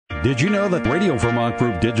Did you know that Radio Vermont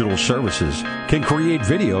Group Digital Services can create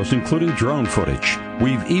videos including drone footage?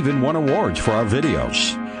 We've even won awards for our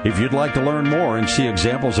videos. If you'd like to learn more and see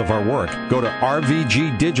examples of our work, go to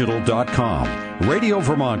rvgdigital.com. Radio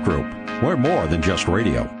Vermont Group. We're more than just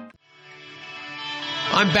radio.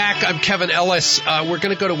 I'm back. I'm Kevin Ellis. We're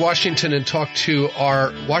going to go to Washington and talk to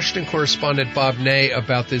our Washington correspondent, Bob Ney,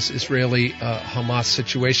 about this Israeli-Hamas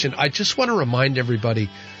situation. I just want to remind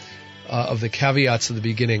everybody of the caveats at the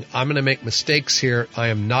beginning. I'm going to make mistakes here. I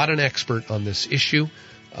am not an expert on this issue.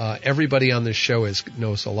 Everybody on this show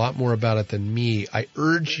knows a lot more about it than me. I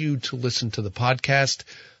urge you to listen to the podcast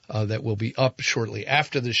that will be up shortly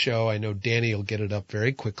after the show. I know Danny will get it up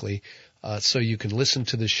very quickly, so you can listen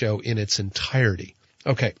to the show in its entirety.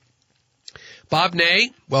 Okay. Bob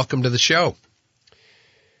Ney, welcome to the show.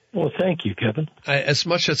 Well, thank you, Kevin. As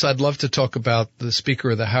much as I'd love to talk about the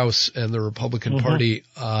Speaker of the House and the Republican Party,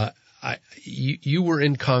 you were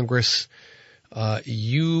in Congress.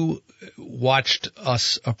 You watched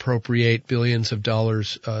us appropriate billions of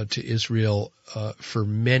dollars to Israel for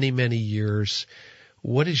many, many years.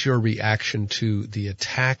 What is your reaction to the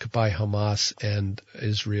attack by Hamas and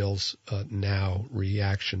Israel's now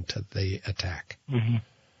reaction to the attack? Mm-hmm.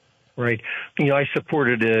 Right. I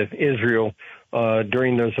supported Israel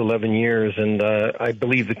during those 11 years, and I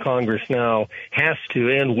believe the Congress now has to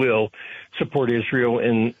and will support Israel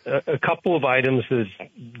in a couple of items that it's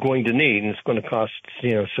going to need, and it's going to cost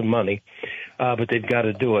some money, but they've got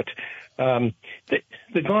to do it.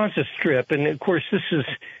 The Gaza Strip, and of course this is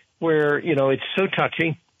where it's so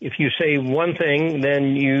touchy. If you say one thing,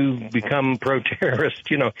 then you become pro-terrorist,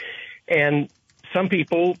 and some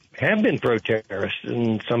people have been pro-terrorist,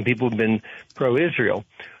 and some people have been pro-Israel.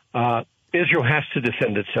 Israel has to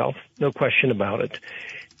defend itself, no question about it.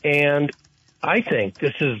 And I think,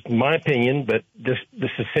 this is my opinion, but this is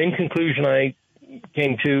the same conclusion I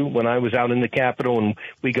came to when I was out in the Capitol and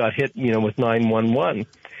we got hit, with 9/11.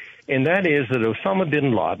 And that is that Osama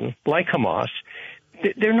bin Laden, like Hamas,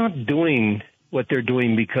 they're not doing what they're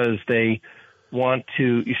doing because they want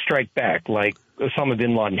to strike back, like Osama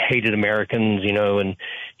bin Laden hated Americans, and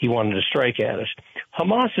he wanted to strike at us.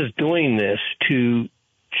 Hamas is doing this to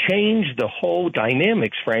change the whole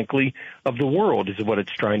dynamics, frankly, of the world is what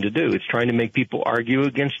it's trying to do. It's trying to make people argue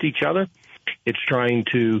against each other. It's trying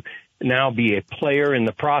to now be a player in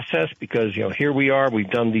the process because, here we are, we've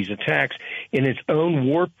done these attacks. In its own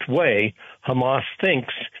warped way, Hamas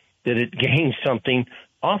thinks that it gains something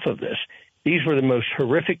off of this. These were the most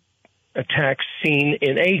horrific attacks seen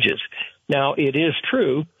in ages. Now, it is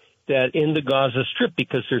true that in the Gaza Strip,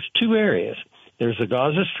 because there's two areas, there's the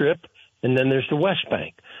Gaza Strip and then there's the West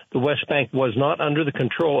Bank. The West Bank was not under the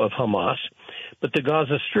control of Hamas, but the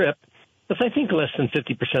Gaza Strip, with I think less than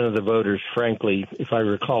 50% of the voters, frankly, if I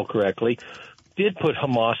recall correctly, did put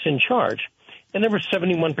Hamas in charge. And there was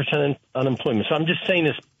 71% unemployment. So I'm just saying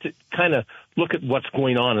this to kind of look at what's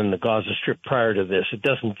going on in the Gaza Strip prior to this. It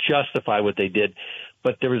doesn't justify what they did,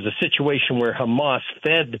 but there was a situation where Hamas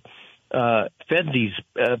fed these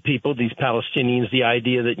people, these Palestinians, the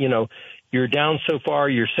idea that, you're down so far,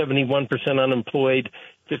 you're 71% unemployed,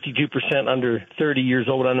 52% under 30 years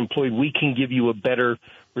old unemployed. We can give you a better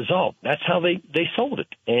result. That's how they sold it.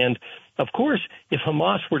 And, of course, if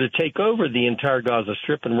Hamas were to take over the entire Gaza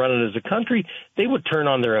Strip and run it as a country, they would turn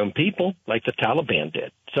on their own people like the Taliban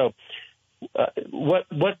did. So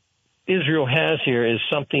what Israel has here is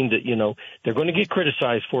something that, they're going to get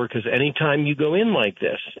criticized for because anytime you go in like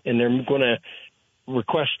this, and they're going to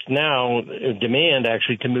demand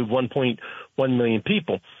actually to move 1.1 million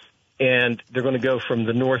people, and they're going to go from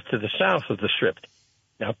the north to the south of the Strip.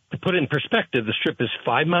 Now, to put it in perspective, the Strip is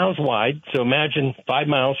 5 miles wide, so imagine 5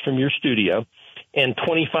 miles from your studio, and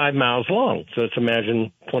 25 miles long. So let's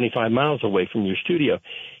imagine 25 miles away from your studio.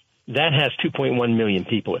 That has 2.1 million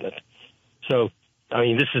people in it. So,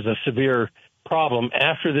 this is a severe problem.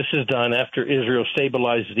 After this is done, after Israel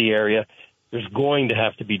stabilizes the area, there's going to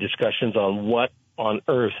have to be discussions on what on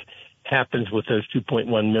earth happens with those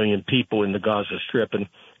 2.1 million people in the Gaza Strip and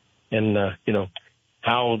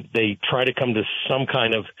how they try to come to some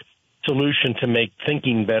kind of solution to make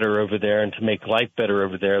thinking better over there and to make life better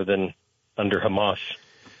over there than under Hamas.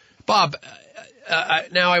 Bob,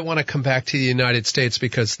 now I want to come back to the United States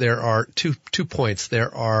because there are two points.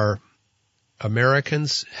 There are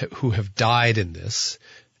Americans who have died in this,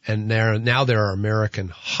 and now there are American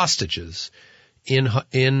hostages in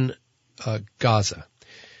Gaza.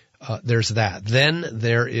 There's that. Then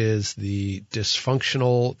there is the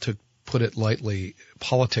dysfunctional, to put it lightly,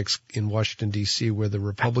 politics in Washington, D.C., where the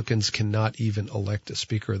Republicans cannot even elect a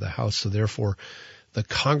Speaker of the House. So therefore, the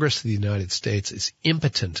Congress of the United States is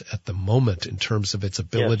impotent at the moment in terms of its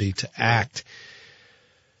ability to act.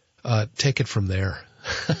 Take it from there.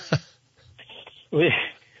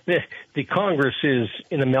 The Congress is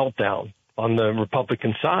in a meltdown on the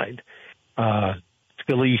Republican side.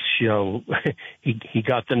 Scalise, he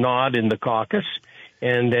got the nod in the caucus,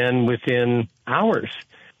 and then within hours,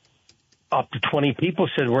 up to 20 people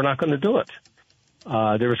said, we're not going to do it.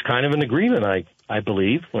 There was kind of an agreement, I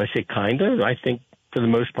believe. When I say kind of, I think for the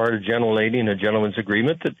most part, a gentle lady and a gentleman's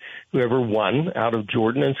agreement that whoever won out of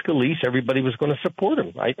Jordan and Scalise, everybody was going to support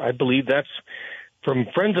him. I believe that's from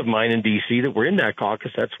friends of mine in D.C. that were in that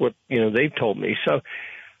caucus. That's what, they've told me. So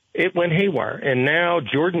it went haywire. And now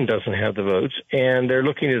Jordan doesn't have the votes, and they're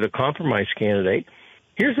looking at a compromise candidate.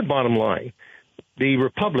 Here's the bottom line. The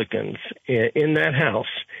Republicans in that House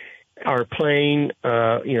are playing,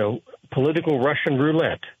 political Russian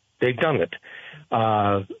roulette. They've done it.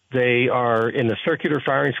 They are in the circular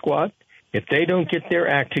firing squad. If they don't get their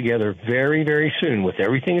act together very, very soon with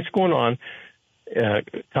everything that's going on,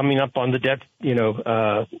 coming up on the debt,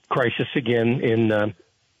 crisis again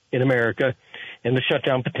in America, and the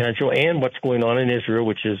shutdown potential, and what's going on in Israel,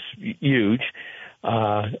 which is huge.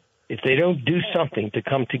 If they don't do something to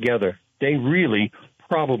come together, they really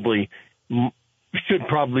should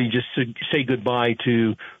probably just say goodbye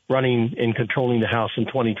to running and controlling the House in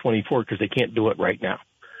 2024 because they can't do it right now.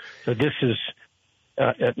 So this is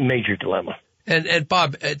a major dilemma. And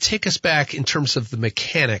Bob, take us back in terms of the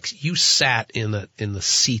mechanics. You sat in the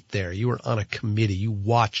seat there. You were on a committee. You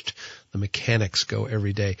watched the mechanics go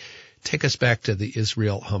every day. Take us back to the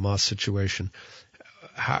Israel-Hamas situation.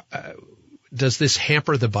 Does this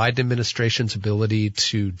hamper the Biden administration's ability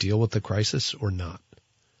to deal with the crisis or not?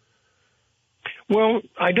 Well,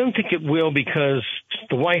 I don't think it will, because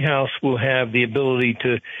the White House will have the ability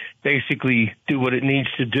to basically do what it needs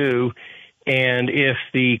to do. And if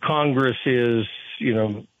the Congress is,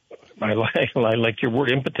 I like your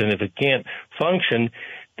word impotent, if it can't function,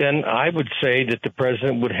 then I would say that the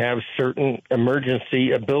president would have certain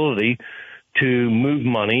emergency ability to move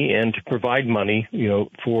money and to provide money,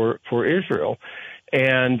 for Israel.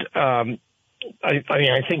 And I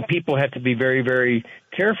think people have to be very, very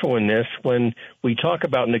careful in this when we talk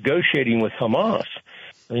about negotiating with Hamas.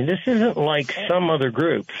 I mean, this isn't like some other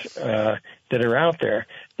groups that are out there.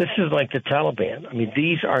 This is like the Taliban. I mean,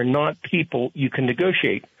 these are not people you can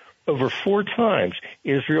negotiate. Over 4 times,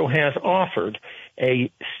 Israel has offered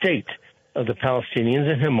a state of the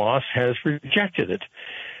Palestinians, and Hamas has rejected it.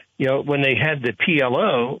 When they had the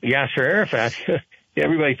PLO, Yasser Arafat,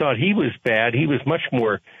 everybody thought he was bad. He was much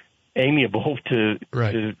more amiable to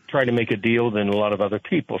try to make a deal than a lot of other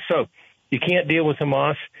people. So you can't deal with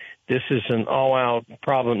Hamas. This is an all-out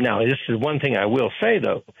problem. Now, this is one thing I will say,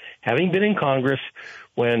 though. Having been in Congress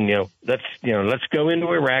when, let's go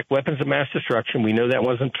into Iraq, weapons of mass destruction, we know that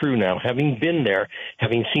wasn't true now. Having been there,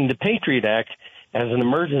 having seen the Patriot Act as an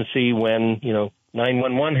emergency when,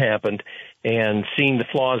 9/11 happened, and seeing the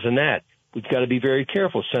flaws in that, we've got to be very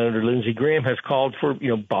careful. Senator Lindsey Graham has called for,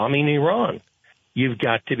 bombing Iran. You've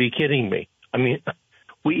got to be kidding me. I mean,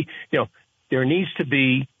 there needs to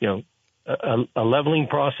be, a leveling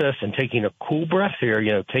process and taking a cool breath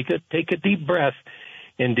here. Take a deep breath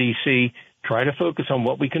in D.C. Try to focus on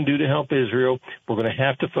what we can do to help Israel. We're going to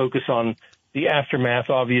have to focus on the aftermath,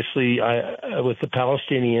 obviously, with the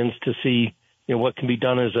Palestinians to see, what can be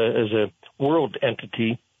done as a world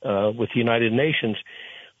entity with the United Nations.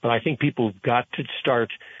 But I think people have got to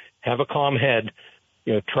have a calm head.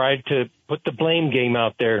 Try to put the blame game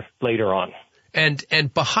out there later on.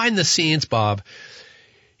 And behind the scenes, Bob,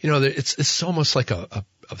 it's almost like a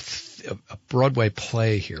Broadway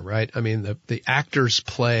play here, right? I mean, the actors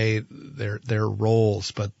play their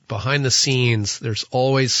roles, but behind the scenes, there's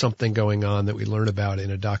always something going on that we learn about in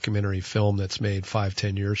a documentary film that's made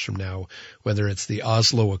 5-10 years from now, whether it's the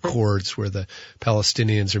Oslo Accords, where the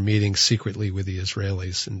Palestinians are meeting secretly with the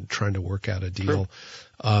Israelis and trying to work out a deal.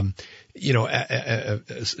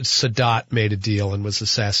 Sadat made a deal and was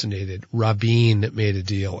assassinated. Rabin made a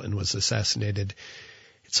deal and was assassinated.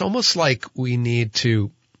 It's almost like we need to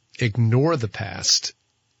ignore the past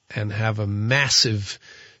and have a massive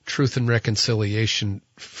truth and reconciliation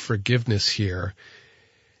forgiveness here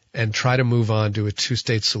and try to move on to a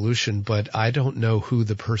 2-state solution. But I don't know who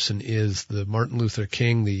the person is, the Martin Luther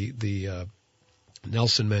King, the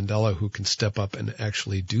Nelson Mandela, who can step up and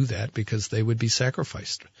actually do that, because they would be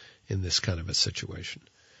sacrificed in this kind of a situation.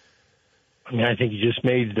 I mean, I think you just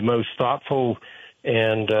made the most thoughtful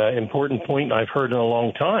and important point I've heard in a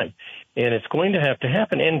long time. And it's going to have to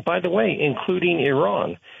happen. And by the way, including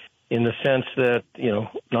Iran, in the sense that,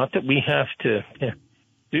 not that we have to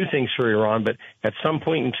do things for Iran, but at some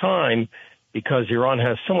point in time, because Iran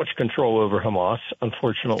has so much control over Hamas,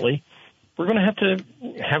 unfortunately, we're going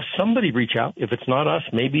to have somebody reach out. If it's not us,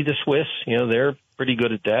 maybe the Swiss. They're pretty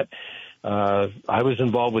good at that. I was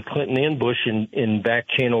involved with Clinton and Bush in back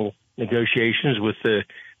channel negotiations with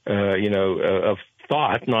of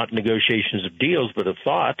thought, not negotiations of deals, but of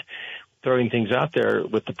thought, throwing things out there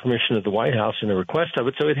with the permission of the White House and a request of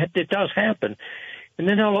it. So it does happen. And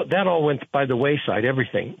then that all went by the wayside,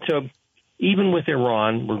 everything. So even with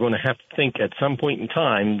Iran, we're going to have to think at some point in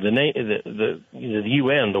time, the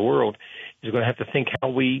UN, the world, is going to have to think how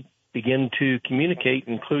we begin to communicate,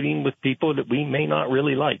 including with people that we may not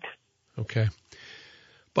really like. Okay.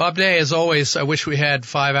 Bob Ney, as always, I wish we had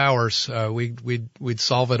 5 hours. We'd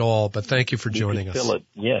solve it all, but thank you for joining us. Fill it.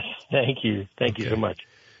 Yes, thank you. Thank you so much.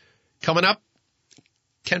 Coming up,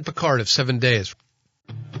 Ken Picard of 7 Days.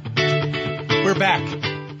 We're back,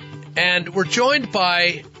 and we're joined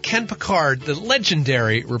by Ken Picard, the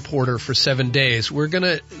legendary reporter for 7 Days. We're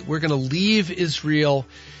gonna leave Israel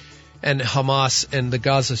and Hamas and the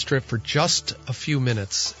Gaza Strip for just a few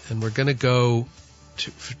minutes, and we're gonna go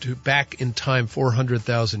to back in time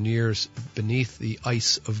 400,000 years beneath the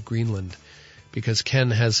ice of Greenland, because Ken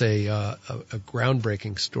has a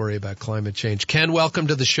groundbreaking story about climate change. Ken, welcome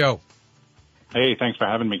to the show. Hey, thanks for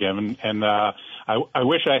having me, Kevin. And I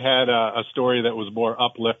wish I had a story that was more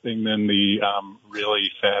uplifting than the really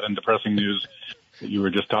sad and depressing news that you were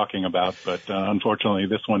just talking about. But unfortunately,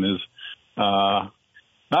 this one is not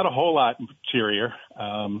a whole lot cheerier.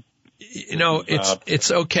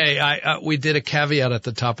 It's okay. We did a caveat at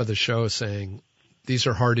the top of the show saying these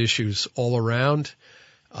are hard issues all around.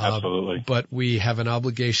 Absolutely. But we have an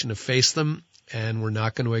obligation to face them, and we're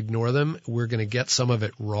not going to ignore them. We're going to get some of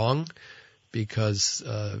it wrong because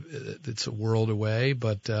it's a world away.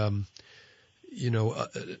 But,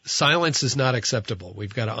 silence is not acceptable.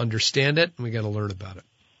 We've got to understand it, and we've got to learn about it.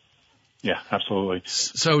 Yeah, absolutely.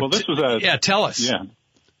 So, tell us. Yeah.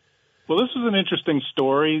 Well, this was an interesting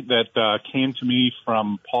story that came to me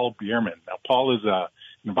from Paul Bierman. Now, Paul is an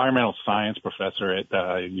environmental science professor at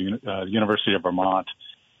the University of Vermont.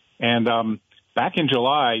 And back in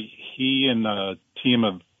July, he and a team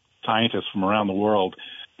of scientists from around the world,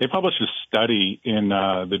 they published a study in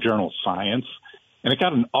the journal Science. And it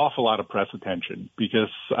got an awful lot of press attention because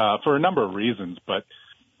for a number of reasons. But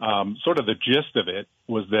sort of the gist of it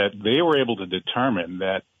was that they were able to determine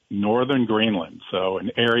that northern Greenland, so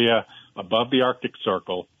an area above the Arctic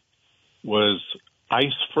Circle, was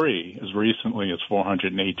ice-free as recently as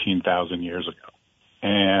 418,000 years ago.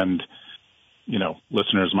 And,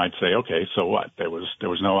 listeners might say, okay, so what? There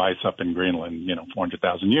was no ice up in Greenland,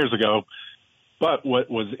 400,000 years ago. But what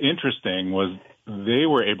was interesting was they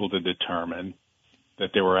were able to determine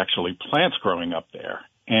that there were actually plants growing up there.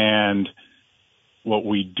 And what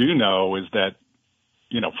we do know is that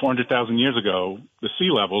 400,000 years ago, the sea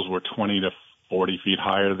levels were 20 to 40 feet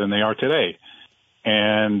higher than they are today.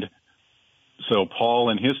 And so Paul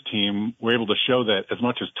and his team were able to show that as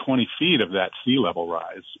much as 20 feet of that sea level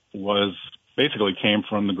rise basically came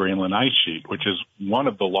from the Greenland ice sheet, which is one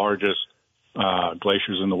of the largest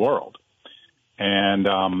glaciers in the world. And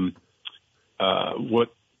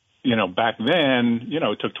back then,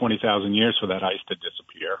 it took 20,000 years for that ice to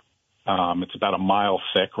disappear. It's about a mile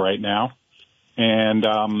thick right now. And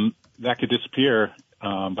that could disappear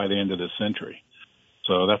by the end of this century.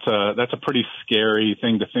 So that's a pretty scary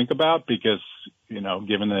thing to think about because,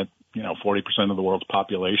 given that, 40% of the world's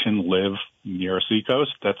population live near a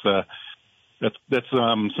seacoast, that's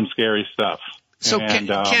some scary stuff. So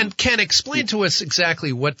Ken, explain to us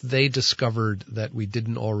exactly what they discovered that we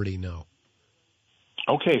didn't already know.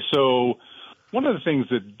 Okay, so one of the things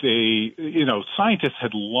that scientists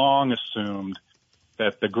had long assumed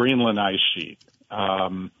that the Greenland ice sheet,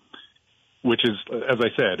 which is, as I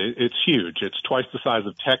said, it's huge. It's twice the size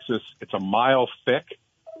of Texas. It's a mile thick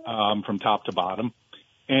from top to bottom.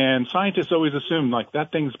 And scientists always assumed,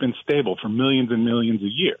 that thing's been stable for millions and millions of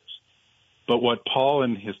years. But what Paul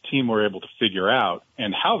and his team were able to figure out,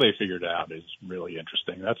 and how they figured it out, is really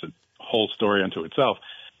interesting. That's a whole story unto itself.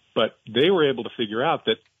 But they were able to figure out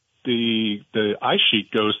that the ice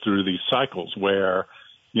sheet goes through these cycles where,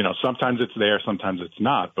 sometimes it's there, sometimes it's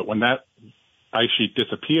not. But when that ice sheet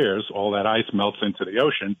disappears, all that ice melts into the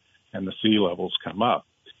ocean and the sea levels come up.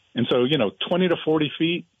 And so, 20 to 40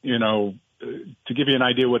 feet, to give you an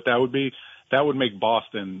idea what that would be, that would make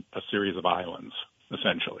Boston a series of islands,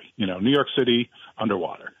 essentially. New York City,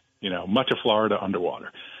 underwater. Much of Florida,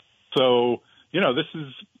 underwater. So,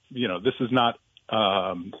 this is not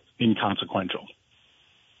inconsequential.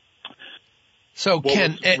 So,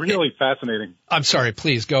 Ken, really fascinating. I'm sorry,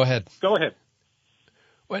 please go ahead. Go ahead.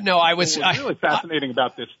 Well, no, I was. What was really fascinating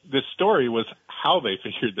about this story was how they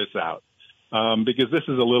figured this out, because this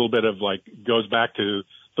is a little bit of goes back to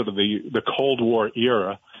sort of the Cold War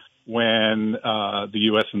era when the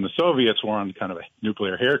U.S. and the Soviets were on kind of a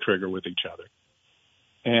nuclear hair trigger with each other,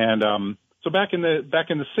 and so back in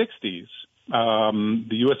the 60s,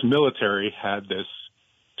 the U.S. military had this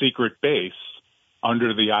secret base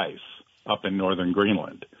under the ice up in northern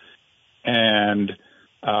Greenland, and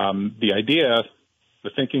the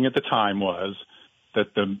thinking at the time was that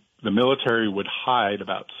the military would hide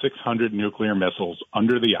about 600 nuclear missiles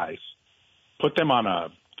under the ice, put them on a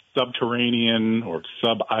subterranean or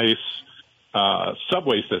sub-ice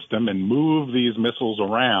subway system, and move these missiles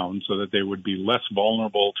around so that they would be less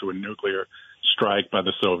vulnerable to a nuclear strike by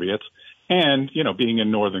the Soviets. And, being in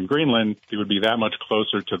northern Greenland, they would be that much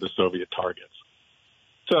closer to the Soviet targets.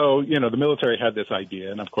 So, the military had this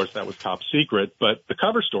idea, and of course that was top secret, but the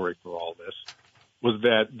cover story for all this was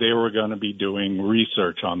that they were going to be doing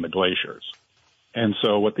research on the glaciers. And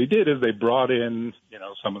so what they did is they brought in,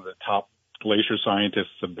 some of the top glacier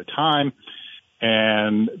scientists of the time,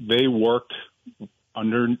 and they worked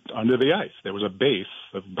under the ice. There was a base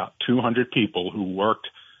of about 200 people who worked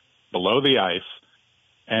below the ice,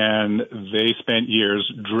 and they spent years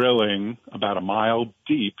drilling about a mile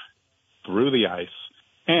deep through the ice.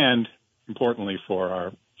 And importantly for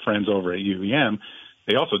our friends over at UVM,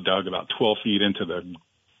 they also dug about 12 feet into the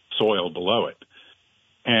soil below it.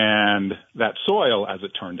 And that soil, as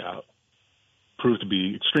it turned out, proved to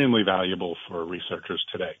be extremely valuable for researchers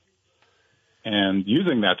today. And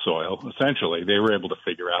using that soil, essentially, they were able to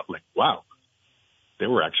figure out, wow, there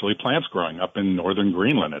were actually plants growing up in northern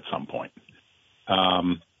Greenland at some point.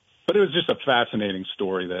 But it was just a fascinating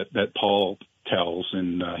story that Paul tells,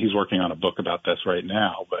 and he's working on a book about this right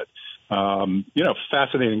now. But,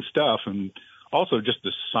 fascinating stuff. And also just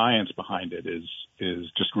the science behind it is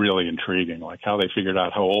just really intriguing, like how they figured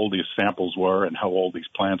out how old these samples were and how old these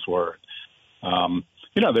plants were.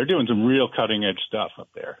 They're doing some real cutting edge stuff up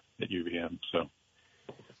there at UVM. So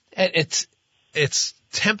it's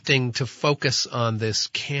tempting to focus on this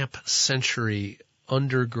Camp Century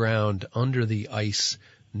underground, under the ice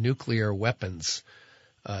nuclear weapons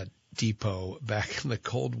depot back in the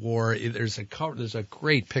Cold War. There's a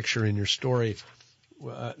great picture in your story.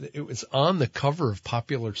 It was on the cover of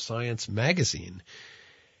Popular Science magazine.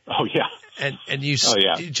 Oh yeah. And you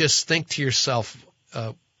just think to yourself,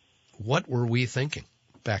 what were we thinking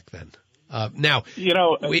back then? Now,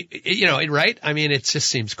 right? I mean, it just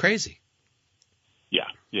seems crazy.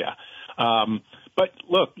 Yeah. But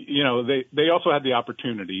look, they also had the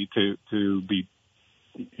opportunity to be,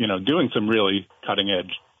 doing some really cutting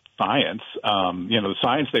edge science. The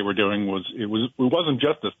science they were doing it wasn't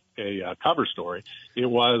just a cover story. It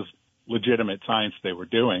was legitimate science they were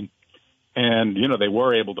doing. And, they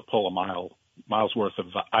were able to pull a mile's worth of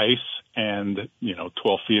ice and,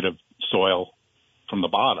 12 feet of soil from the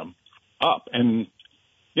bottom up. And,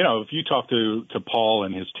 if you talk to Paul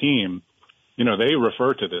and his team, they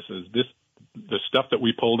refer to this as the stuff that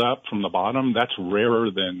we pulled up from the bottom, that's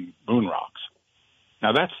rarer than moon rocks.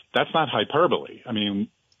 Now that's not hyperbole. I mean,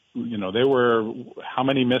 there were how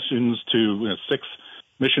many missions to 6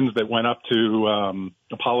 missions that went up to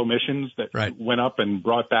Apollo missions that went up and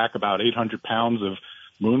brought back about 800 pounds of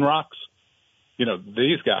moon rocks.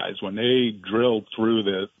 These guys, when they drilled through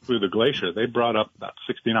the glacier, they brought up about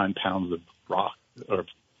 69 pounds of rock or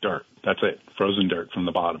dirt. That's it, frozen dirt from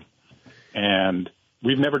the bottom. And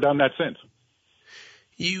we've never done that since.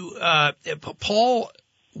 Paul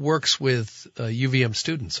works with UVM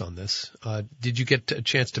students on this. Did you get a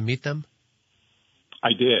chance to meet them?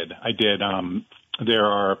 I did. There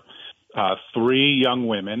are 3 young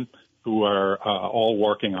women who are all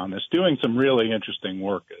working on this, doing some really interesting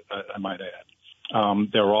work, I might add.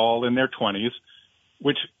 They're all in their 20s,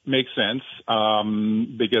 which makes sense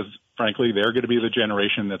because, frankly, they're going to be the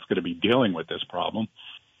generation that's going to be dealing with this problem.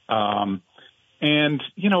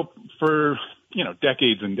 For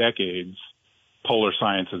decades and decades, polar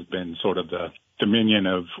science has been sort of the dominion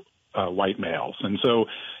of white males. And so,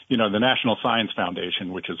 the National Science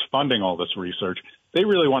Foundation, which is funding all this research, they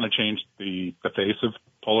really want to change the face of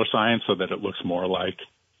polar science so that it looks more like,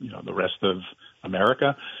 the rest of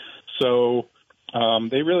America. So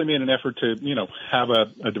they really made an effort to, have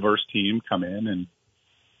a diverse team come in and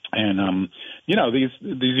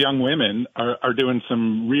these young women are doing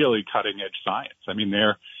some really cutting edge science. I mean,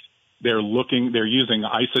 they're using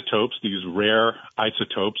isotopes, these rare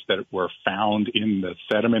isotopes that were found in the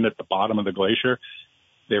sediment at the bottom of the glacier.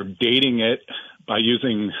 They're dating it by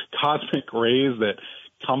using cosmic rays that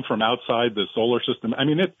come from outside the solar system. I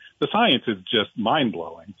mean, the science is just mind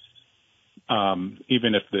blowing.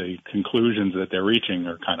 even if the conclusions that they're reaching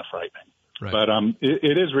are kind of frightening. Right. But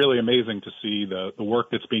it is really amazing to see the work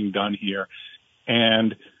that's being done here,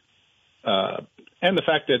 and the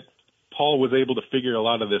fact that Paul was able to figure a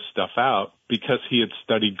lot of this stuff out because he had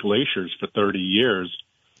studied glaciers for 30 years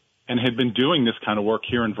and had been doing this kind of work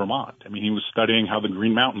here in Vermont. I mean, he was studying how the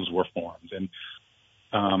Green Mountains were formed, and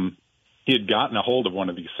he had gotten a hold of one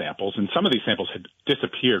of these samples, and some of these samples had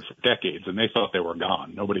disappeared for decades, and they thought they were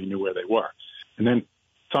gone. Nobody knew where they were. And then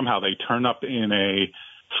somehow they turn up in a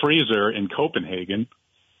freezer in Copenhagen,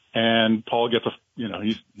 and Paul gets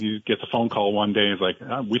he gets a phone call one day. He's like,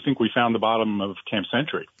 we think we found the bottom of Camp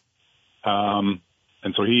Century.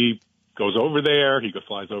 And so he goes over there, he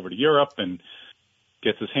flies over to Europe and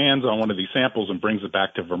gets his hands on one of these samples and brings it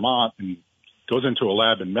back to Vermont and goes into a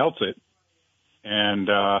lab and melts it. And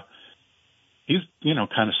he's,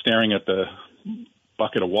 kind of staring at the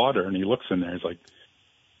bucket of water, and he looks in there. He's like,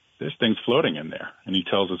 there's things floating in there. And he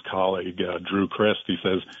tells his colleague, Drew Christ, he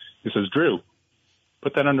says, Drew,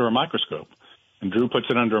 put that under a microscope. And Drew puts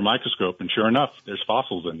it under a microscope, and sure enough, there's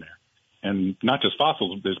fossils in there. And not just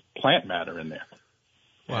fossils, there's plant matter in there.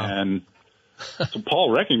 Wow. And so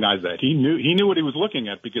Paul recognized that. He knew what he was looking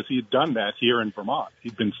at because he had done that here in Vermont.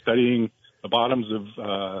 He'd been studying the bottoms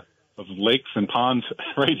of lakes and ponds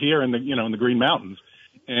right here in the Green Mountains.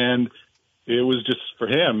 And it was just, for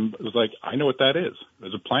him, it was like, I know what that is.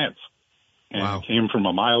 Those are plants. And It came from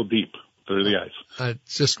a mile deep through the ice.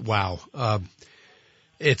 Just wow.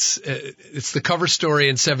 It's the cover story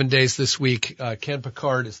in 7 Days this week. Ken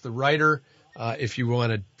Picard is the writer. If you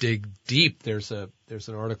want to dig deep, there's an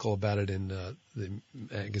article about it in the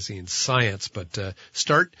magazine Science. But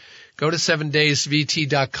go to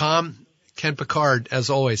 7daysvt.com. Ken Picard, as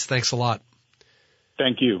always, thanks a lot.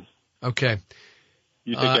 Thank you. Okay.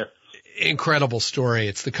 You take care. Incredible story.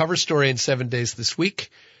 It's the cover story in 7 Days this week.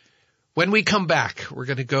 When we come back, we're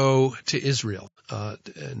going to go to Israel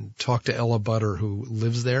and talk to Ella Butter, who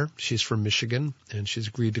lives there. She's from Michigan, and she's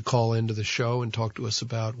agreed to call into the show and talk to us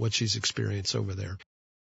about what she's experienced over there.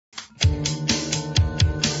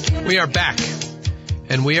 We are back,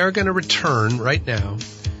 and we are going to return right now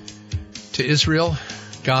to Israel,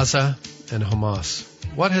 Gaza, and Hamas.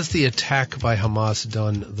 What has the attack by Hamas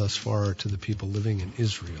done thus far to the people living in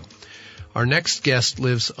Israel? Our next guest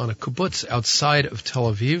lives on a kibbutz outside of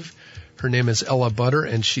Tel Aviv. Her name is Ella Butter,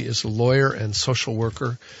 and she is a lawyer and social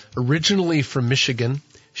worker. Originally from Michigan,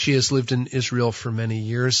 she has lived in Israel for many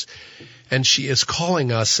years, and she is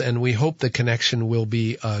calling us, and we hope the connection will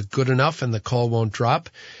be good enough and the call won't drop.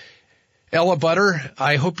 Ella Butter,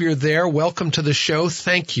 I hope you're there. Welcome to the show.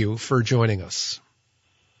 Thank you for joining us.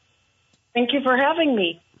 Thank you for having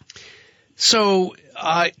me. So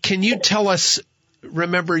can you tell us,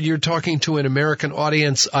 remember, you're talking to an American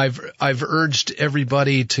audience. I've urged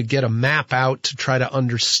everybody to get a map out to try to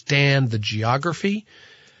understand the geography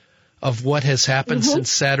of what has happened since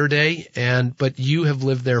Saturday. But you have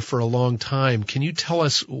lived there for a long time. Can you tell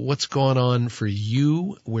us what's gone on for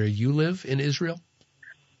you where you live in Israel?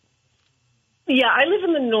 Yeah, I live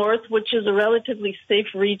in the north, which is a relatively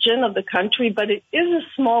safe region of the country, but it is a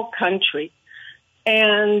small country.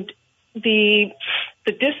 And the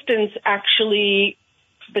distance actually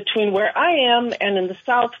between where I am and in the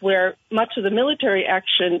south, where much of the military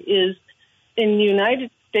action is in the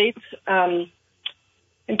United States,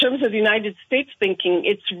 in terms of United States thinking,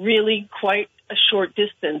 it's really quite a short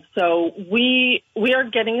distance. So we are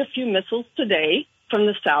getting a few missiles today from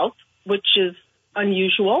the south, which is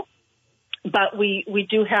unusual. But we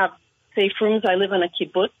do have safe rooms. I live in a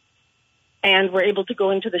kibbutz, and we're able to go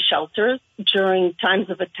into the shelters during times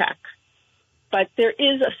of attack. But there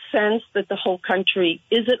is a sense that the whole country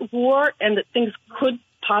is at war and that things could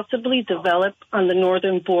possibly develop on the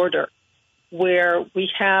northern border where we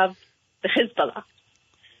have the Hezbollah.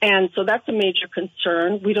 And so that's a major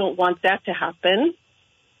concern. We don't want that to happen,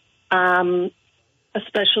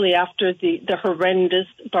 especially after the horrendous,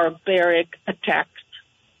 barbaric attacks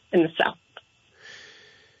in the south.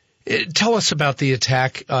 Tell us about the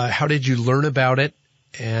attack. How did you learn about it,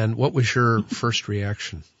 and what was your first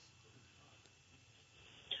reaction?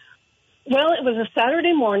 Well, it was a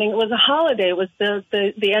Saturday morning. It was a holiday. It was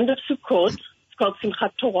the end of Sukkot. It's called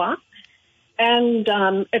Simchat Torah. And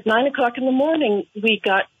at 9 o'clock in the morning, we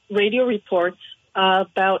got radio reports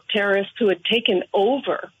about terrorists who had taken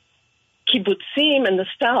over kibbutzim in the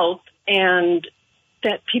south and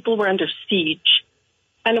that people were under siege.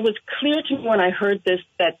 And it was clear to me when I heard this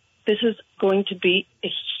that this is going to be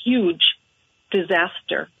a huge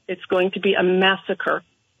disaster. It's going to be a massacre.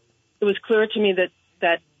 It was clear to me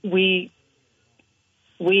that we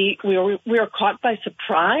were caught by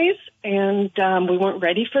surprise, and we weren't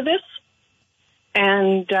ready for this.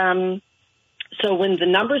 And so when the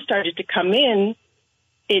numbers started to come in,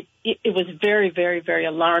 it was very, very, very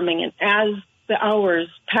alarming. And as the hours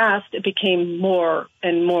passed, it became more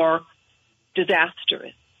and more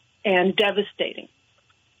disastrous and devastating.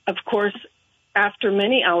 Of course, after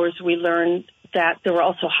many hours, we learned that there were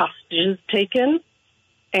also hostages taken,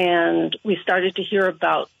 and we started to hear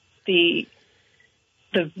about the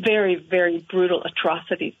very, very brutal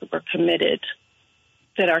atrocities that were committed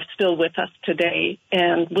that are still with us today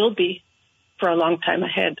and will be for a long time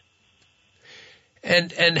ahead.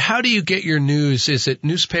 And how do you get your news? Is it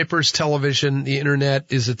newspapers, television, the internet?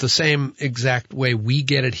 Is it the same exact way we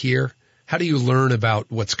get it here? How do you learn about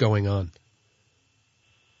what's going on?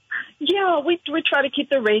 Yeah, we try to keep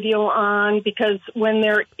the radio on because when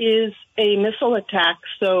there is a missile attack,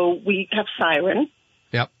 so we have sirens.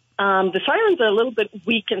 Yep. The sirens are a little bit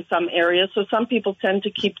weak in some areas, so some people tend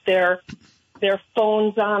to keep their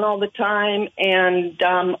phones on all the time, and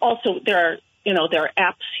also there are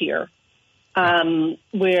apps here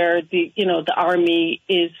where the Army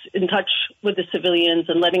is in touch with the civilians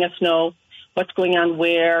and letting us know what's going on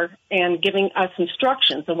where and giving us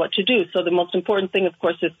instructions on what to do. So the most important thing, of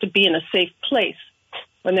course, is to be in a safe place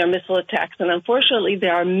when there are missile attacks. And unfortunately,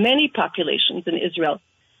 there are many populations in Israel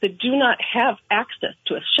that do not have access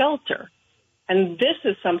to a shelter. And this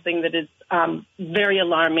is something that is very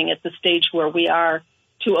alarming at the stage where we are,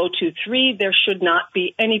 2023. There should not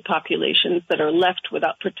be any populations that are left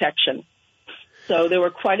without protection. So there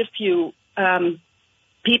were quite a few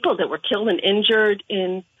people that were killed and injured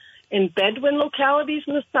in Bedouin localities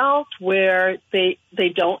in the south where they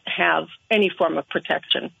don't have any form of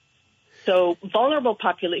protection. So vulnerable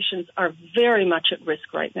populations are very much at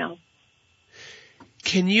risk right now.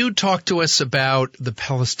 Can you talk to us about the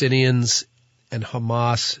Palestinians and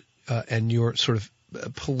Hamas and your sort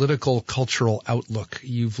of political, cultural outlook?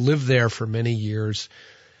 You've lived there for many years.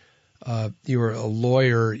 You're a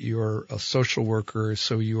lawyer, you're a social worker,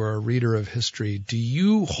 so you are a reader of history. Do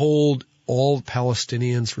you hold all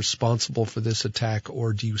Palestinians responsible for this attack,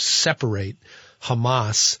 or do you separate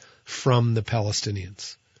Hamas from the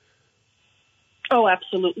Palestinians? Oh,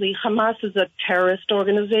 absolutely. Hamas is a terrorist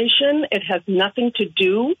organization. It has nothing to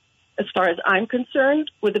do, as far as I'm concerned,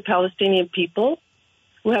 with the Palestinian people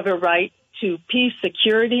who have a right to peace,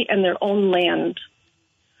 security, and their own land.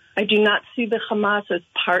 I do not see the Hamas as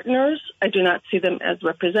partners. I do not see them as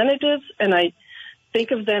representatives, and I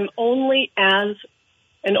think of them only as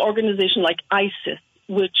an organization like ISIS,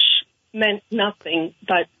 which meant nothing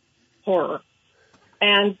but horror.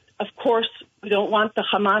 And, of course, we don't want the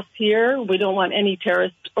Hamas here. We don't want any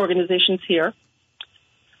terrorist organizations here.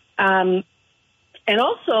 And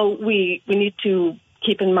also, we need to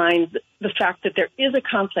keep in mind the fact that there is a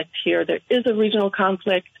conflict here. There is a regional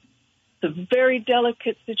conflict. It's a very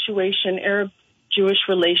delicate situation, Arab-Jewish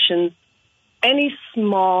relations. Any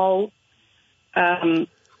small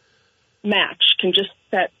match can just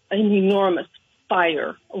set an enormous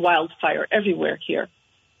fire, a wildfire everywhere here.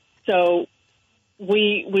 So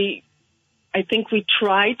I think we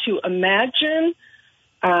try to imagine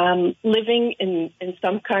living in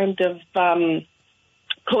some kind of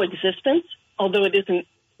coexistence, although it isn't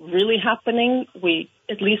really happening. We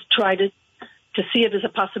at least try to see it as a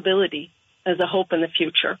possibility, as a hope in the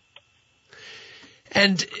future.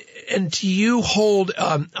 And do you hold,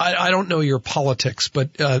 I don't know your politics,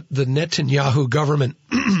 but the Netanyahu government,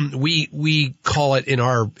 we call it in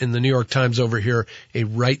the New York Times over here, a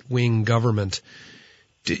right-wing government.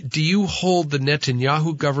 Do you hold the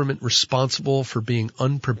Netanyahu government responsible for being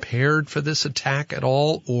unprepared for this attack at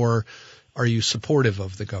all, or are you supportive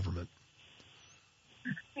of the government?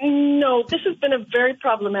 No, this has been a very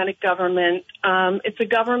problematic government. It's a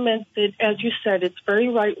government that, as you said, it's very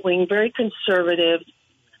right-wing, very conservative.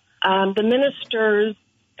 The ministers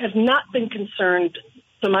have not been concerned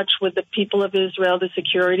so much with the people of Israel, the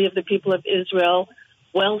security of the people of Israel,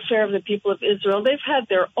 welfare of the people of Israel. They've had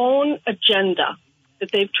their own agenda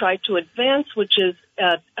that they've tried to advance, which is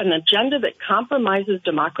an agenda that compromises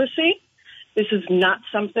democracy. This is not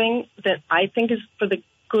something that I think is for the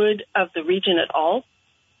good of the region at all.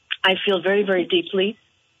 I feel very, very deeply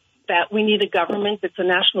that we need a government that's a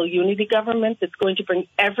national unity government that's going to bring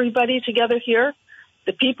everybody together here.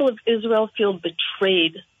 The people of Israel feel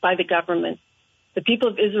betrayed by the government. The people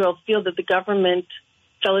of Israel feel that the government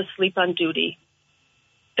fell asleep on duty,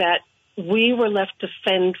 that we were left to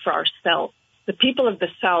fend for ourselves. The people of the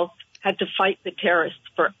South had to fight the terrorists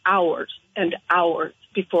for hours and hours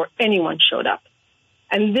before anyone showed up.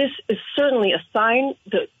 And this is certainly a sign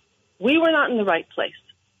that we were not in the right place.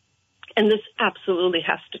 And this absolutely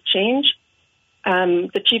has to change.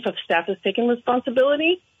 The chief of staff has taken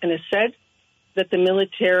responsibility and has said that the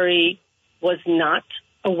military was not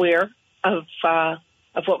aware of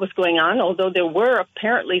what was going on, although there were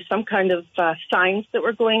apparently some kind of signs that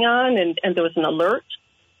were going on, and there was an alert,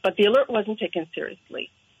 but the alert wasn't taken seriously.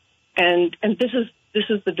 And this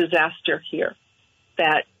is the disaster here,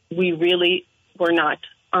 that we really were not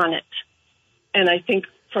on it. And I think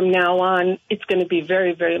from now on, it's going to be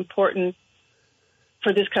very, very important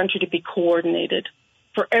for this country to be coordinated,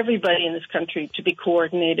 for everybody in this country to be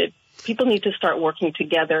coordinated. People need to start working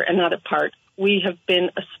together and not apart. We have been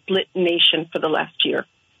a split nation for the last year,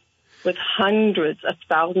 with hundreds of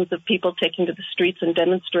thousands of people taking to the streets and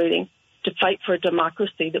demonstrating to fight for a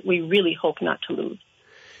democracy that we really hope not to lose.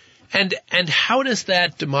 And how does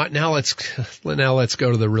that now let's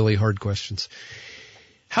go to the really hard questions.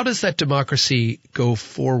 How does that democracy go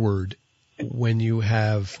forward when you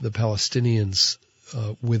have the Palestinians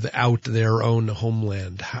without their own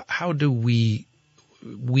homeland? How do we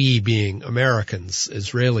being Americans,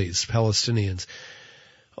 Israelis, Palestinians,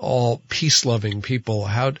 all peace-loving people,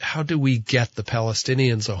 how do we get the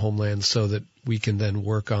Palestinians a homeland so that we can then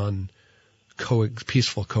work on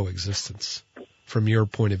peaceful coexistence from your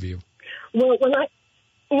point of view? Well,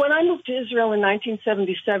 when I moved to Israel in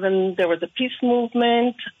 1977, there was a peace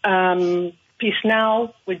movement, Peace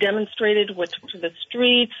Now. We demonstrated, we took to the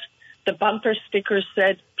streets. The bumper stickers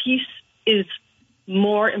said, peace is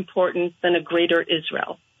more important than a greater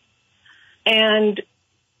Israel. And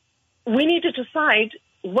we need to decide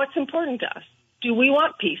what's important to us. Do we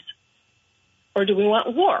want peace? Or do we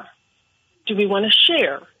want war? Do we want to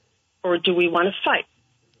share? Or do we want to fight?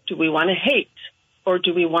 Do we want to hate? Or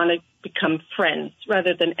do we want to become friends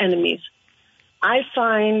rather than enemies? I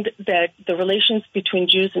find that the relations between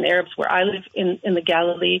Jews and Arabs where I live in the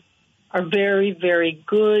Galilee are very, very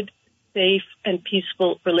good, safe, and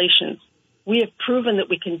peaceful relations. We have proven that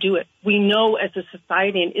we can do it. We know as a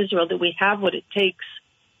society in Israel that we have what it takes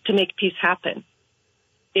to make peace happen.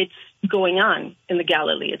 It's going on in the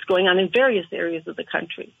Galilee. It's going on in various areas of the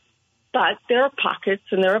country. But there are pockets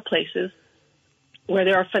and there are places where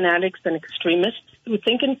there are fanatics and extremists who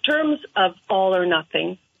think in terms of all or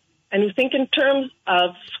nothing, and who think in terms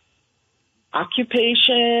of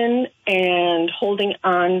occupation and holding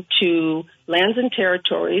on to lands and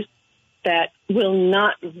territories that will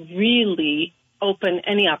not really open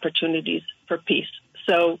any opportunities for peace.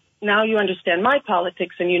 So now you understand my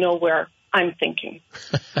politics and you know where I'm thinking.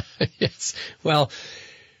 Yes. Well,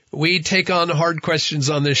 we take on hard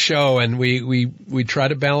questions on this show, and we try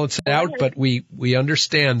to balance it out, but we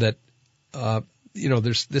understand that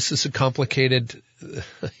this is a complicated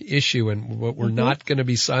issue, and we're not going to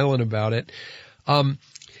be silent about it.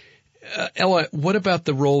 Ella, what about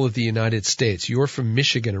the role of the United States? You're from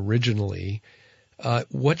Michigan originally.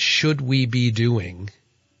 What should we be doing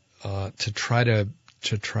to try to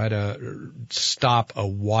stop a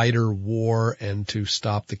wider war and to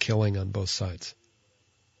stop the killing on both sides?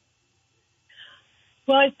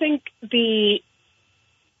 Well, I think the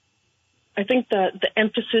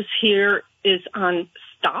emphasis here is on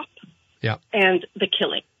stop and the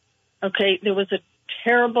killing. Okay, there was a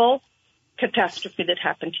terrible catastrophe that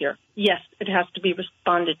happened here. Yes, it has to be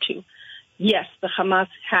responded to. Yes, the Hamas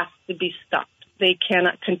has to be stopped. They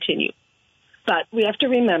cannot continue. But we have to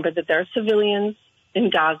remember that there are civilians in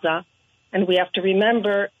Gaza, and we have to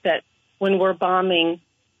remember that when we're bombing,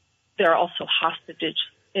 there are also hostages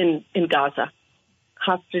in Gaza,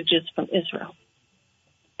 hostages from Israel.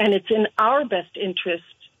 And it's in our best interest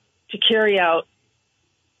to carry out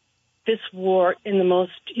this war in the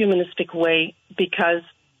most humanistic way, because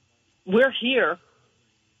we're here.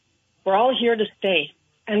 We're all here to stay,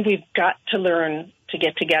 and we've got to learn to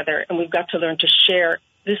get together, and we've got to learn to share.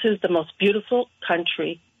 This is the most beautiful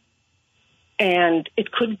country, and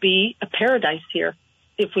it could be a paradise here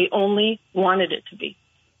if we only wanted it to be,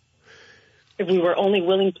 if we were only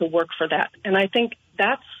willing to work for that. And I think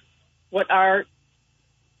that's what our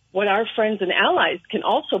friends and allies can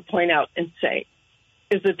also point out and say,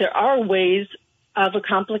 is that there are ways of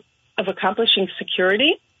accomplishing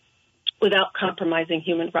security without compromising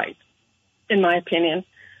human rights. In my opinion,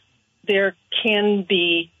 there can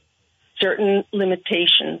be certain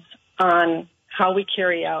limitations on how we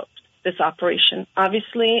carry out this operation.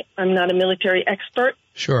 Obviously, I'm not a military expert.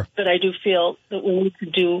 Sure. But I do feel that we need to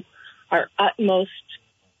do our utmost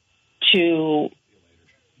to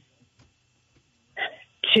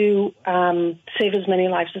save as many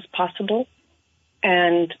lives as possible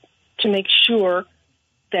and to make sure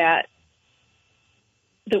that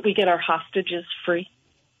we get our hostages free.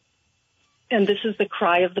 And this is the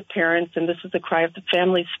cry of the parents, and this is the cry of the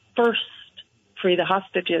families. First, free the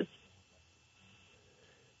hostages.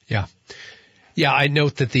 Yeah. Yeah, I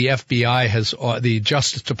note that the FBI has, the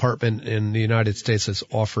Justice Department in the United States has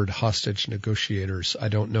offered hostage negotiators. I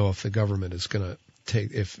don't know if the government is going to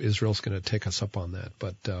if Israel's going to take us up on that,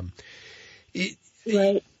 but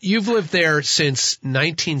Right. You've lived there since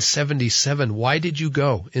 1977. Why did you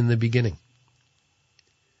go in the beginning?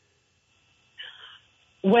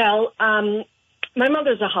 Well, my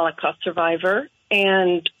mother's a Holocaust survivor,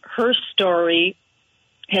 and her story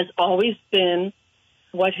has always been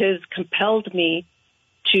what has compelled me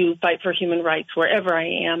to fight for human rights wherever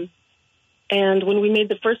I am. And when we made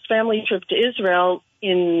the first family trip to Israel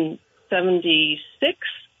in 76,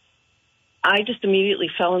 I just immediately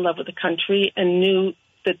fell in love with the country and knew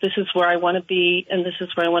that this is where I want to be, and this is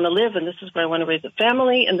where I want to live, and this is where I want to raise a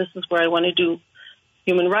family, and this is where I want to do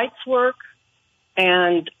human rights work.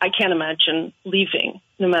 And I can't imagine leaving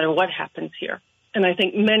no matter what happens here. And I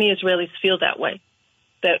think many Israelis feel that way,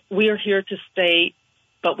 that we are here to stay,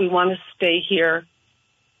 but we want to stay here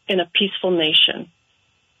in a peaceful nation.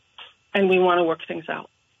 And we want to work things out.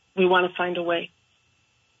 We want to find a way.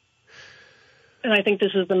 And I think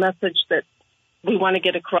this is the message that we want to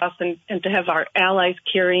get across, and to have our allies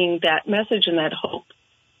carrying that message and that hope.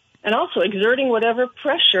 And also exerting whatever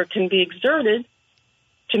pressure can be exerted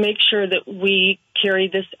to make sure that we carry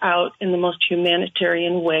this out in the most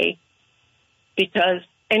humanitarian way. Because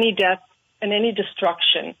any death and any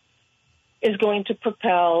destruction is going to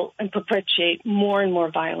propel and perpetuate more and more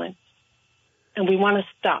violence. And we want to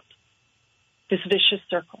stop this vicious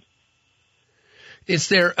circle. Is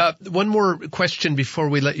there one more question before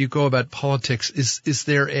we let you go about politics? Is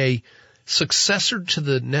there a successor to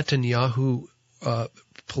the Netanyahu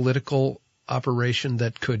political operation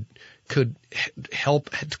that could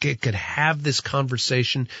help, could have this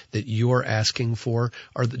conversation that you're asking for?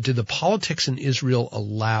 Do the politics in Israel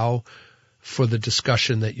allow for the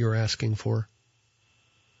discussion that you're asking for?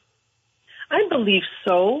 I believe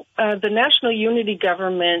so. The National Unity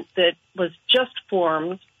Government that was just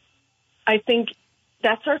formed, I think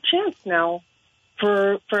that's our chance now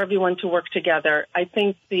for everyone to work together. I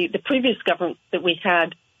think the previous government that we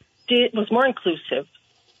had was more inclusive.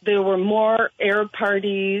 There were more Arab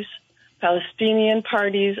parties, Palestinian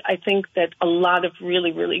parties. I think that a lot of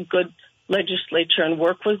really, really good legislature and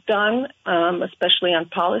work was done, especially on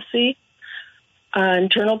policy,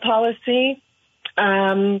 internal policy.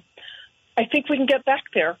 I think we can get back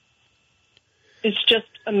there. It's just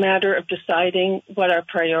a matter of deciding what our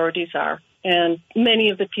priorities are. And many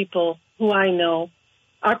of the people who I know,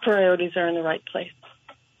 our priorities are in the right place.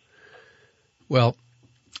 Well,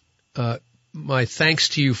 my thanks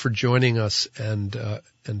to you for joining us, and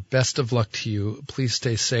best of luck to you. Please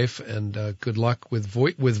stay safe, and good luck with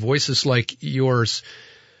voices like yours.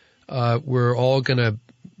 We're all going to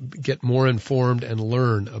get more informed and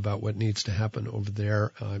learn about what needs to happen over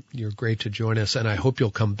there. You're great to join us, and I hope you'll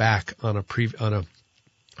come back on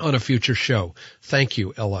a future show. Thank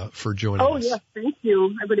you, Ella, for joining us. Oh, yes, thank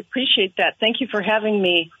you. I would appreciate that. Thank you for having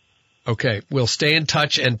me. Okay, we'll stay in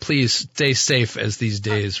touch, and please stay safe as these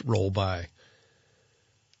days roll by.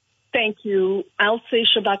 Thank you. I'll say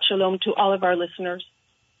Shabbat Shalom to all of our listeners.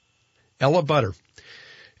 Ella Butter.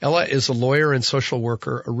 Ella is a lawyer and social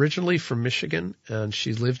worker originally from Michigan, and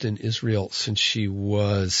she lived in Israel since she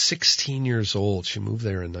was 16 years old. She moved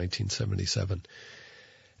there in 1977.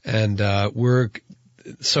 And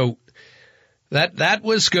so that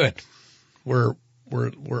was good. We're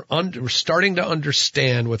starting to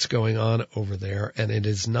understand what's going on over there, and it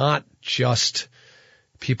is not just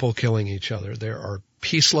people killing each other. There are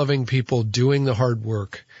peace-loving people doing the hard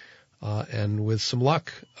work, and with some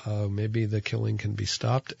luck, maybe the killing can be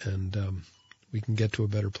stopped, and we can get to a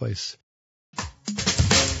better place.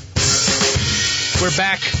 We're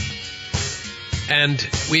back, and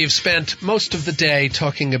we've spent most of the day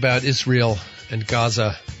talking about Israel and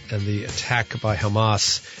Gaza and the attack by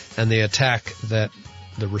Hamas and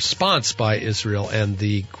the response by Israel and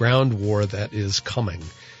the ground war that is coming.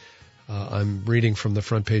 I'm reading from the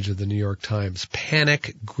front page of the New York Times.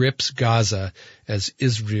 Panic grips Gaza as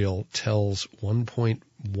Israel tells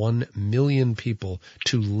 1.1 million people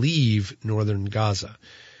to leave northern Gaza.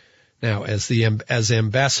 Now, as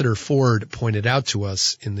Ambassador Ford pointed out to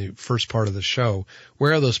us in the first part of the show,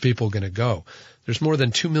 where are those people going to go? There's more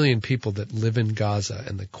than 2 million people that live in Gaza,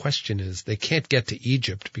 and the question is, they can't get to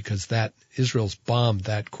Egypt because Israel's bombed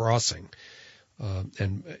that crossing.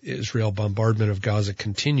 And Israel bombardment of Gaza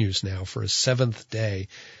continues now for a 7th day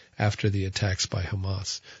after the attacks by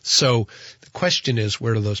Hamas. So the question is,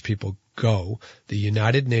 where do those people go? The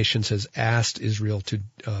United Nations has asked Israel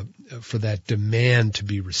for that demand to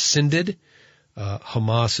be rescinded.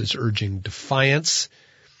 Hamas is urging defiance.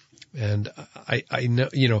 And I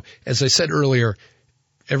know, as I said earlier,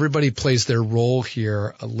 everybody plays their role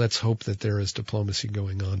here. Let's hope that there is diplomacy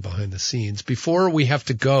going on behind the scenes. Before we have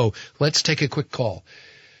to go, let's take a quick call.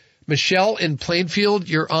 Michelle in Plainfield,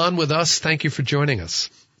 you're on with us. Thank you for joining us.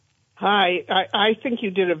 Hi. I think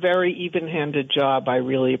you did a very even-handed job. I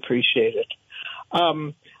really appreciate it.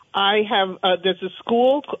 There's a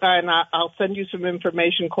school, and I'll send you some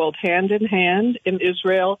information, called Hand in Hand in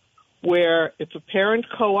Israel, where it's a parent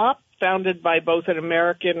co-op founded by both an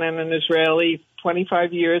American and an Israeli,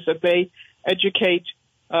 25 years, that they educate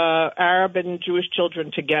Arab and Jewish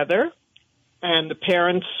children together, and the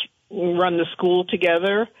parents run the school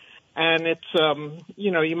together. And it's,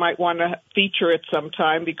 you might want to feature it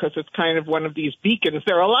sometime because it's kind of one of these beacons.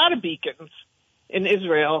 There are a lot of beacons in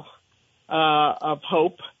Israel of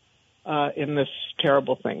hope in this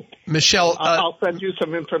terrible thing. Michelle, I'll send you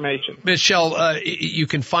some information. Michelle, you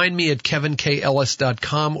can find me at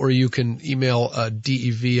kevinkellis.com, or you can email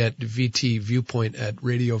DEV at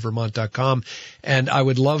vtviewpoint@radiovermont.com. And I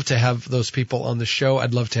would love to have those people on the show.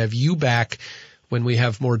 I'd love to have you back when we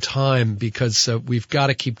have more time, because we've got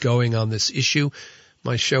to keep going on this issue.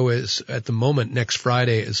 My show is, at the moment, next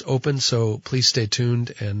Friday is open, so please stay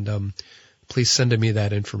tuned and please send me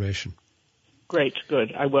that information. Great,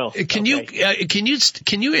 good, I will. Can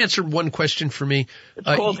you answer one question for me? It's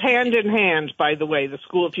called Hand in Hand, by the way. The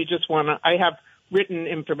school, if you just want to, I have written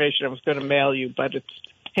information I was going to mail you, but it's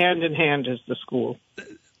Hand in Hand is the school.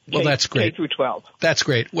 Well, that's great. K through 12. That's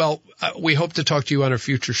great. Well, we hope to talk to you on a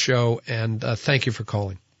future show, and thank you for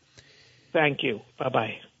calling. Thank you.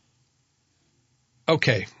 Bye-bye.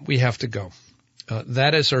 Okay, we have to go.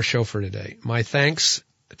 That is our show for today. My thanks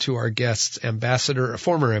to our guests,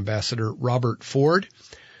 former Ambassador Robert Ford,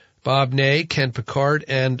 Bob Ney, Ken Picard,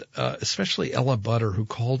 and especially Ella Butter, who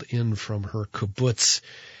called in from her kibbutz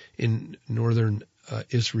in northern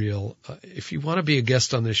Israel. If you want to be a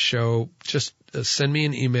guest on this show, just send me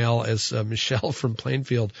an email, as Michelle from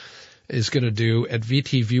Plainfield is going to do, at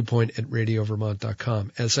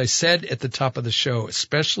vtviewpoint@radiovermont.com. As I said at the top of the show,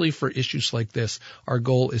 especially for issues like this, our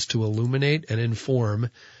goal is to illuminate and inform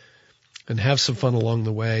and have some fun along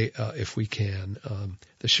the way if we can.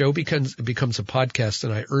 The show becomes a podcast,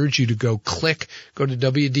 and I urge you to go to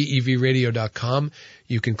wdevradio.com.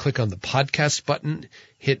 You can click on the podcast button,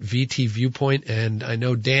 hit VT Viewpoint, and I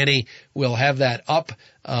know Danny will have that up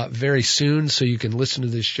very soon, so you can listen to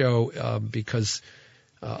this show because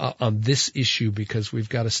on this issue, because we've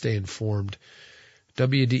got to stay informed.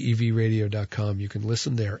 wdevradio.com. You can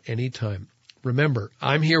listen there anytime. Remember,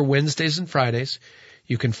 I'm here Wednesdays and Fridays.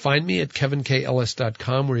 You can find me at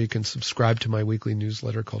kevinkellis.com, where you can subscribe to my weekly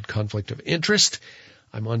newsletter called Conflict of Interest.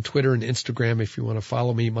 I'm on Twitter and Instagram if you want to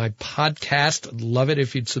follow me. My podcast, I'd love it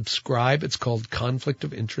if you'd subscribe. It's called Conflict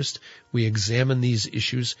of Interest. We examine these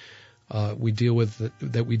issues that we deal with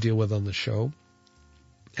on the show.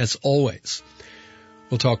 As always,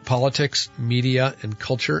 we'll talk politics, media, and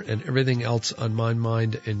culture, and everything else on my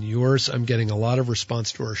mind and yours. I'm getting a lot of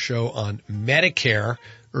response to our show on Medicare.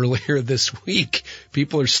 Earlier this week,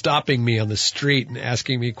 people are stopping me on the street and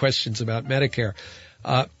asking me questions about Medicare.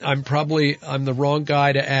 I'm the wrong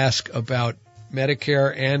guy to ask about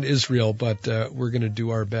Medicare and Israel, but we're going to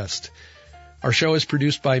do our best. Our show is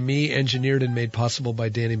produced by me, engineered and made possible by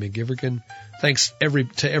Danny McGiverkin. Thanks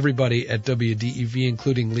to everybody at WDEV,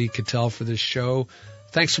 including Lee Cattell, for this show.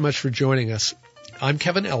 Thanks so much for joining us. I'm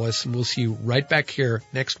Kevin Ellis, and we'll see you right back here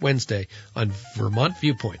next Wednesday on Vermont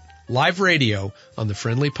Viewpoint, live radio on the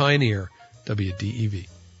Friendly Pioneer, WDEV.